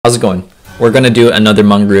How's it going? We're gonna do another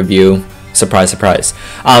manga review. Surprise, surprise.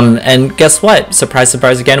 And guess what? Surprise,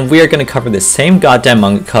 surprise again. We are gonna cover the same goddamn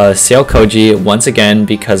manga, Kouji, once again,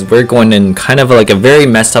 because we're going in kind of like a very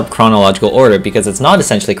messed up chronological order, because it's not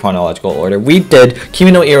essentially chronological order. We did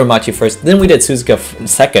Kimi no Iromachi first, then we did Suzuka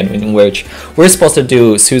second, in which we're supposed to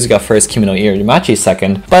do Suzuka first, Kimi no Iromachi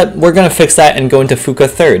second, but we're gonna fix that and go into Fuuka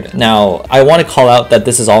third. Now, I want to call out that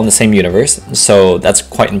this is all in the same universe, so that's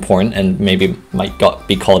quite important, and maybe might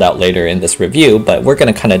be called out later in this review, but we're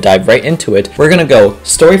gonna kind of dive right into it. We're gonna go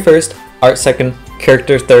story first, art second,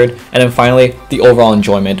 character third, and then finally the overall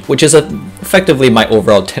enjoyment, which is effectively my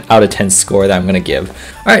overall 10 out of 10 score that I'm gonna give.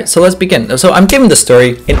 Alright, so let's begin. So I'm giving the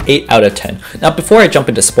story an 8 out of 10. Now before I jump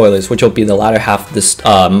into spoilers, which will be the latter half of this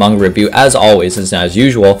manga review, as always and as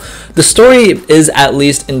usual, the story is, at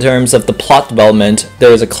least in terms of the plot development,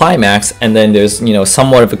 there's a climax and then there's, you know,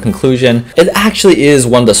 somewhat of a conclusion. It actually is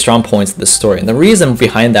one of the strong points of the story, and the reason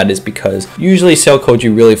behind that is because usually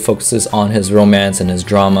Kouji really focuses on his romance and his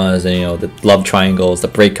dramas and, you know, the love triangles, the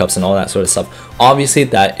breakups and all that sort of stuff. Obviously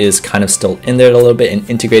that is kind of still in there a little bit and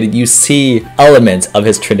integrated. You see elements of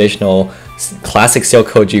his traditional classic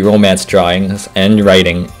Kouji romance drawings and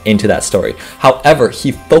writing into that story. However,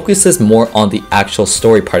 he focuses more on the actual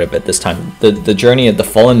story part of it this time. The journey of the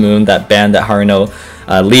Fallen Moon, that band that Haruno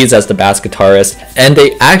leads as the bass guitarist, and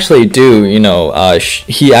they actually do, you know,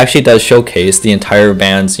 he actually does showcase the entire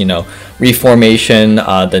band's, you know, reformation,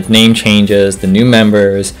 the name changes, the new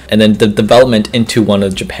members, and then the development into one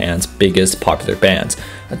of Japan's biggest popular bands,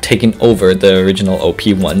 taking over the original OP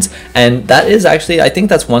ones. And that is actually, I think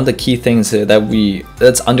that's one of the key things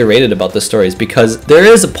that's underrated about the story, is because there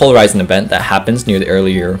is a polarizing event that happens near the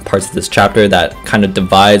earlier parts of this chapter that kind of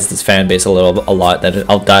divides this fan base a lot that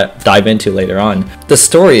I'll dive into later on. The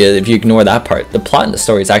story, if you ignore that part, the plot in the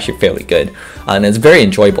story is actually fairly good, and it's very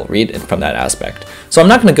enjoyable read from that aspect. So I'm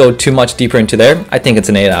not going to go too much deeper into there. I think it's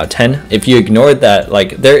an 8 out of 10. If you ignore that,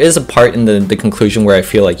 like, there is a part in the conclusion where I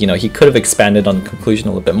feel like, you know, he could have expanded on the conclusion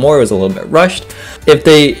a little bit more. It was a little bit rushed.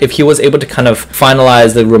 If he was able to kind of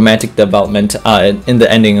finalize the romantic development in the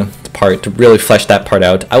ending part to really flesh that part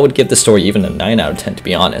out, I would give the story even a 9 out of 10, to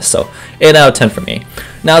be honest. So 8 out of 10 for me.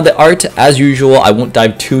 Now the art, as usual, I won't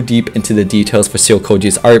dive too deep into the details for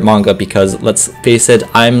Kouji's art manga, because let's face it,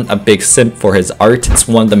 I'm a big simp for his art. It's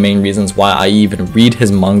one of the main reasons why I even read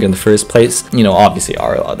his manga in the first place. You know, obviously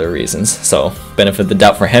are other reasons, so benefit of the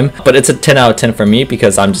doubt for him, but it's a 10 out of 10 for me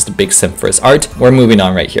because I'm just a big simp for his art. We're moving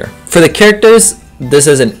on right here. For the characters, this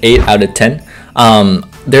is an 8 out of 10.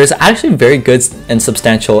 There's actually very good and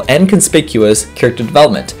substantial and conspicuous character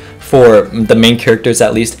development for the main characters,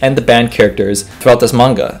 at least, and the band characters throughout this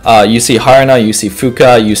manga. You see Haruna, you see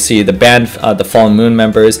Fuuka, you see the band, the Fallen Moon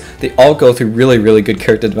members. They all go through really good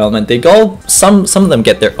character development. They go, some of them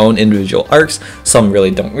get their own individual arcs, some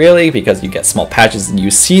really don't really, because you get small patches and you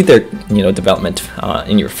see their, you know, development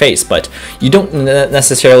in your face, but you don't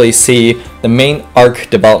necessarily see the main arc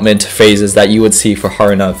development phases that you would see for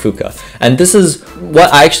Haruna and Fuuka. And this is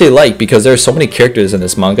what I actually like, because there's so many characters in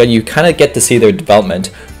this manga, you kind of get to see their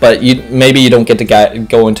development, but maybe you don't get to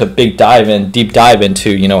go into deep dive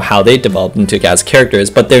into, you know, how they developed into as characters,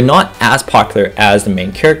 but they're not as popular as the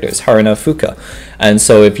main characters, Haruna, Fuuka. And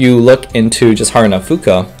so if you look into just Haruna,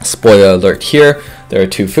 Fuuka, spoiler alert here, there are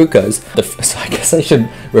two Fuukas. So I guess I should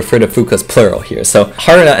refer to Fuukas plural here. So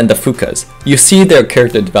Haruna and the Fuukas, you see their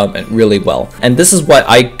character development really well. And this is what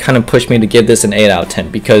I kind of pushed me to give this an 8 out of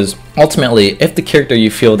 10, because ultimately, if the character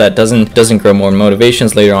you feel that doesn't grow more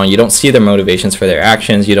motivations later on, you don't see their motivations for their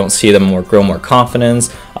actions, you don't see them grow more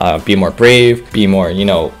confidence, be more brave, be more, you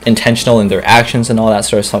know, intentional in their actions and all that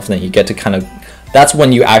sort of stuff, then you get to kind of, that's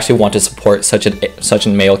when you actually want to support such a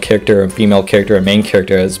male character, a female character, a main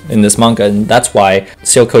character as in this manga, and that's why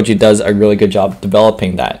Kouji does a really good job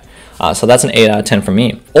developing that. So that's an 8 out of 10 for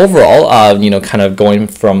me. Overall, you know, kind of going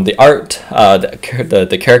from the art,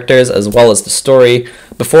 the characters, as well as the story.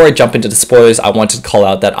 Before I jump into the spoilers, I wanted to call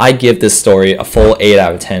out that I give this story a full 8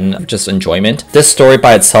 out of 10 of just enjoyment. This story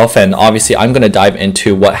by itself, and obviously I'm going to dive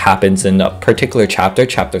into what happens in a particular chapter,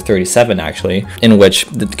 chapter 37 actually, in which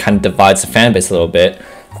it kind of divides the fan base a little bit.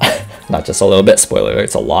 Not just a little bit, spoiler,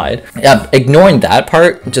 it's a lot. Yeah, ignoring that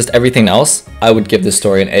part, just everything else, I would give this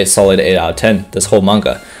story a solid 8 out of 10, this whole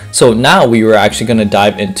manga. So now we were actually going to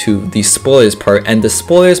dive into the spoilers part, and the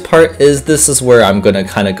spoilers part this is where I'm going to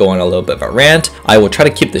kind of go on a little bit of a rant. I will try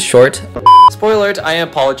to keep this short. Spoiler alert, I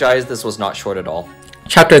apologize, this was not short at all.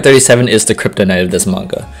 Chapter 37 is the kryptonite of this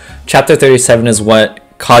manga. Chapter 37 is what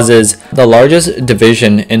causes the largest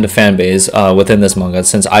division in the fan base within this manga,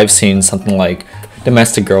 since I've seen something like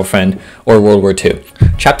domestic girlfriend, or World War II.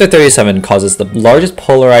 Chapter 37 causes the largest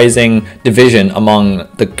polarizing division among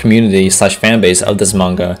the community slash fanbase of this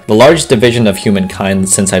manga, the largest division of humankind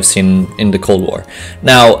since I've seen in the Cold War.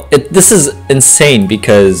 Now, this is insane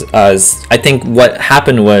because I think what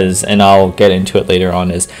happened was, and I'll get into it later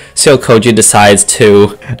on, is Seo Kouji decides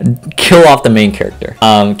to kill off the main character,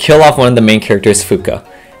 kill off one of the main characters, Fuuka.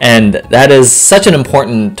 And that is such an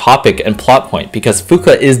important topic and plot point because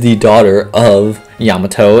Fuuka is the daughter of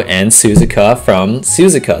Yamato and Suzuka from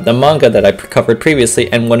Suzuka, the manga that I covered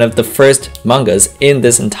previously and one of the first mangas in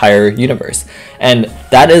this entire universe. And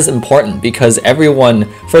that is important because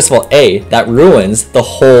everyone, first of all, that ruins the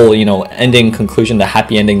whole, ending conclusion, the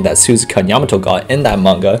happy ending that Suzuka and Yamato got in that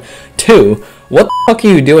manga. 2, what the fuck are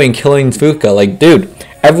you doing killing Fuuka? Like, dude,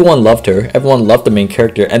 everyone loved her, everyone loved the main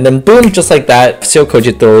character, and then boom, just like that, Seo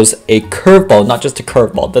Kouji throws a curveball, not just a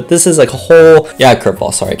curveball, that this is like a whole,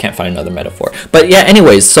 curveball, sorry, I can't find another metaphor. But yeah,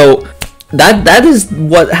 anyways, so that is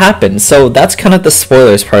what happened. So that's kind of the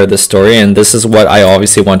spoilers part of the story, and this is what I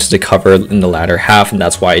obviously wanted to cover in the latter half, and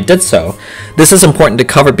that's why I did so. This is important to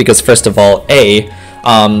cover because, first of all,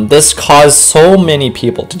 this caused so many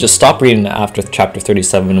people to just stop reading after chapter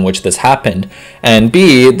 37 in which this happened, and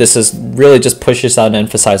B, this is really just pushes out and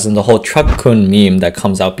emphasizes the whole truck-kun meme that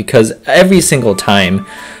comes out, because every single time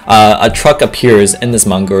a truck appears in this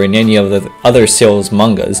manga or in any of the other Seo's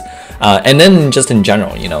mangas, and then just in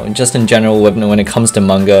general, when it comes to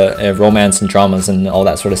manga, romance and dramas and all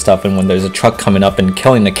that sort of stuff, and when there's a truck coming up and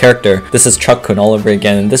killing the character, this is truck-kun all over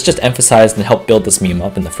again, and this just emphasized and helped build this meme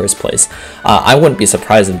up in the first place. I wouldn't be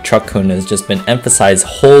surprised if truck-kun has just been emphasized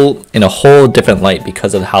in a whole different light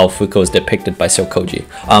because of how Fuuka is depicted by Seo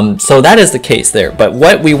Kouji. So that is the case there, but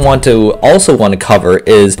what we also want to cover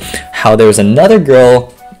is how there's another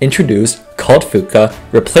girl introduced called Fuuka,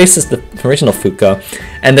 replaces the original Fuuka,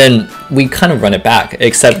 and then we kind of run it back,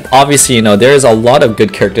 except obviously, there is a lot of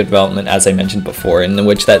good character development, as I mentioned before, in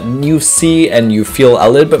which that you see and you feel a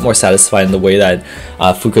little bit more satisfied in the way that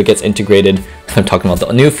Fuuka gets integrated, I'm talking about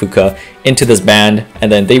the new Fuuka, into this band,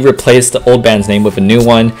 and then they replace the old band's name with a new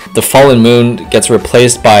one. The Fallen Moon gets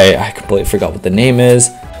replaced by, I completely forgot what the name is.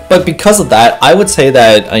 But because of that, I would say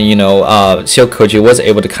that, Seo Kouji was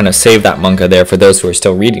able to kind of save that manga there for those who are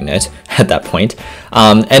still reading it at that point.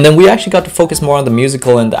 And then we actually got to focus more on the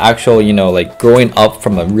musical and the actual, growing up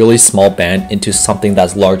from a really small band into something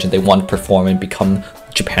that's large and they want to perform and become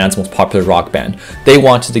Japan's most popular rock band. They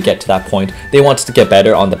wanted to get to that point. They wanted to get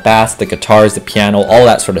better on the bass, the guitars, the piano, all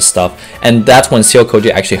that sort of stuff. And that's when Seo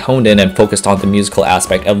Kouji actually honed in and focused on the musical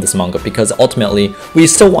aspect of this manga, because ultimately we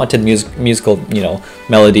still wanted musical,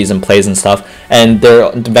 melodies and plays and stuff, and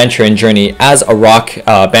their adventure and journey as a rock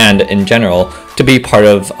band in general to be part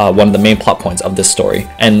of one of the main plot points of this story.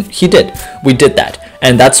 And we did that.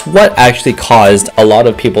 And that's what actually caused a lot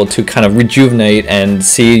of people to kind of rejuvenate and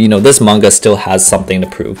see, this manga still has something to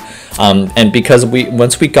prove. And because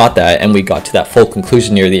once we got that and we got to that full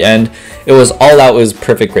conclusion near the end, it was all out, it was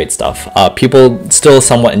perfect, great stuff. People still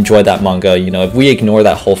somewhat enjoy that manga. If we ignore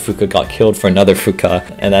that whole Fuuka got killed for another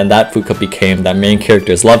Fuuka, and then that Fuuka became that main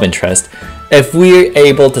character's love interest, if we're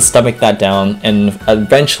able to stomach that down, and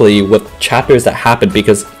eventually with chapters that happened,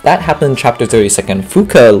 because that happened in chapter 32nd,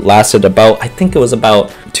 Fuuka lasted about, I think it was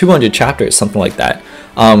about 200 chapters, something like that.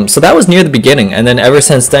 So that was near the beginning, and then ever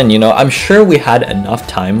since then, I'm sure we had enough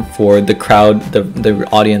time for the crowd, the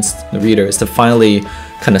audience, the readers to finally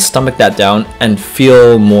kind of stomach that down and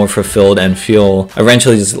feel more fulfilled and feel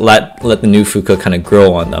eventually just let the new Fuuka kind of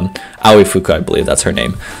grow on them. Aoi Fuuka, I believe that's her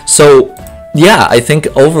name. So yeah, I think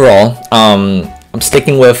overall, I'm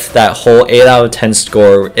sticking with that whole 8 out of 10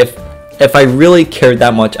 score. If I really cared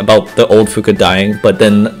that much about the old Fuuka dying, but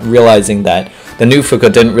then realizing that the new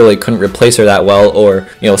Fuuka couldn't replace her that well, or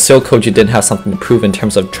Seo Kouji didn't have something to prove in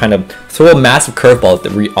terms of trying to throw a massive curveball at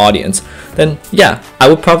the audience, then yeah, I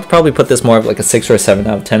would probably put this more of like a 6 or a 7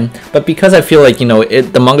 out of 10. But because I feel like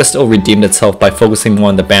the manga still redeemed itself by focusing more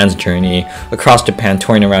on the band's journey across Japan,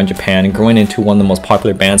 touring around Japan, and growing into one of the most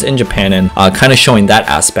popular bands in Japan, and kind of showing that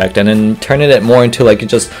aspect, and then turning it more into like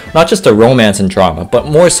not just a romance and drama, but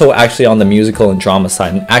more so actually on the musical and drama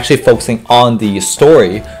side, and actually focusing on the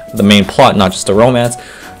story, the main plot, not just the romance.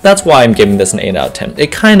 That's why I'm giving this an 8 out of 10.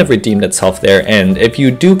 It kind of redeemed itself there, and if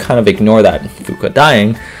you do kind of ignore that Fuuka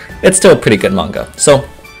dying, it's still a pretty good manga. So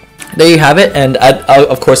there you have it, and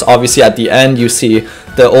of course, obviously at the end you see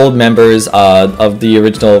the old members of the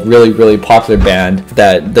original really popular band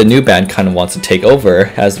that the new band kind of wants to take over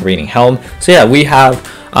as the reigning helm. So yeah, we have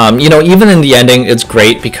even in the ending, it's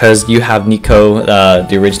great because you have Nico,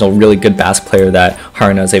 the original really good bass player that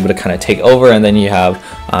Haruna is able to kind of take over, and then you have,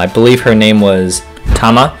 I believe her name was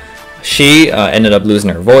Tama, she ended up losing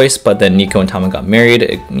her voice, but then Nico and Tama got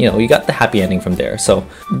married. You got the happy ending from there. So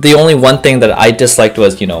the only one thing that I disliked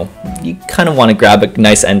was, you kind of want to grab a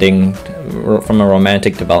nice ending from a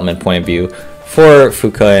romantic development point of view for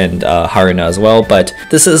Fuuka and Haruna as well, but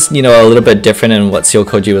this is, a little bit different in what Seo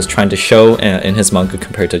Kouji was trying to show in his manga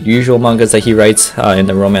compared to usual mangas that he writes in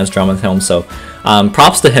the romance drama film. So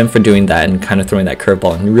props to him for doing that and kind of throwing that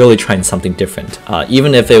curveball and really trying something different.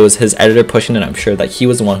 Even if it was his editor pushing it, I'm sure that he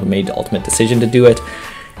was the one who made the ultimate decision to do it.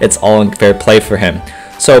 It's all in fair play for him.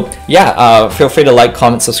 So yeah, feel free to like,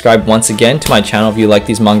 comment, subscribe once again to my channel if you like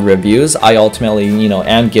these manga reviews. I ultimately,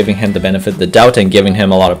 am giving him the benefit of the doubt and giving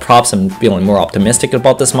him a lot of props and feeling more optimistic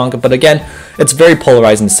about this manga. But again, it's very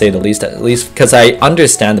polarizing to say the least, at least because I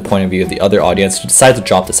understand the point of view of the other audience who decided to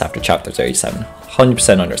drop this after chapter 37.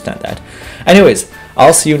 100% understand that. Anyways,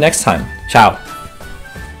 I'll see you next time. Ciao.